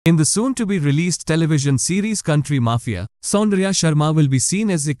In the soon-to-be-released television series Country Mafia, Soundarya Sharma will be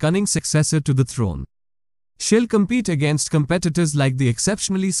seen as a cunning successor to the throne. She'll compete against competitors like the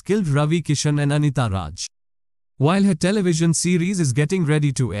exceptionally skilled Ravi, Kishan and Anita. While her television series is getting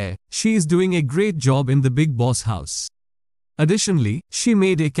ready to air, she is doing a great job in the Bigg Boss house. Additionally, she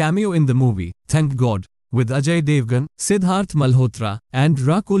made a cameo in the movie, Thank God, with Ajay Devgn, Siddharth Malhotra, and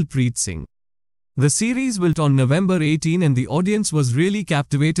Rakul Preet Singh. The series will on November 18 and the audience was really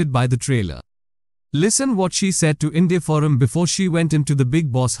captivated by the trailer. Listen what she said to Indiaforum before she went into the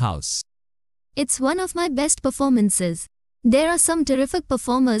Bigg Boss house. It's one of my best performances. There are some terrific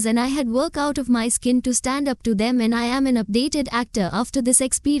performers and I had work out of my skin to stand up to them, and I am an updated actor after this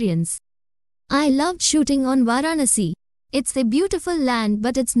experience. I loved shooting on Varanasi. It's a beautiful land,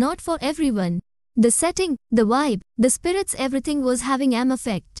 but it's not for everyone. The setting, the vibe, the spirits, everything was having an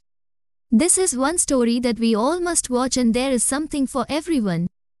effect. This is one story that we all must watch, and there is something for everyone.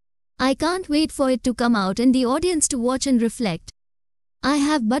 I can't wait for it to come out and the audience to watch and reflect. I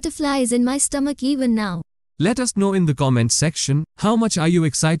have butterflies in my stomach even now. Let us know in the comments section, how much are you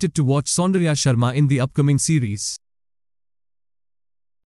excited to watch Soundarya Sharma in the upcoming series?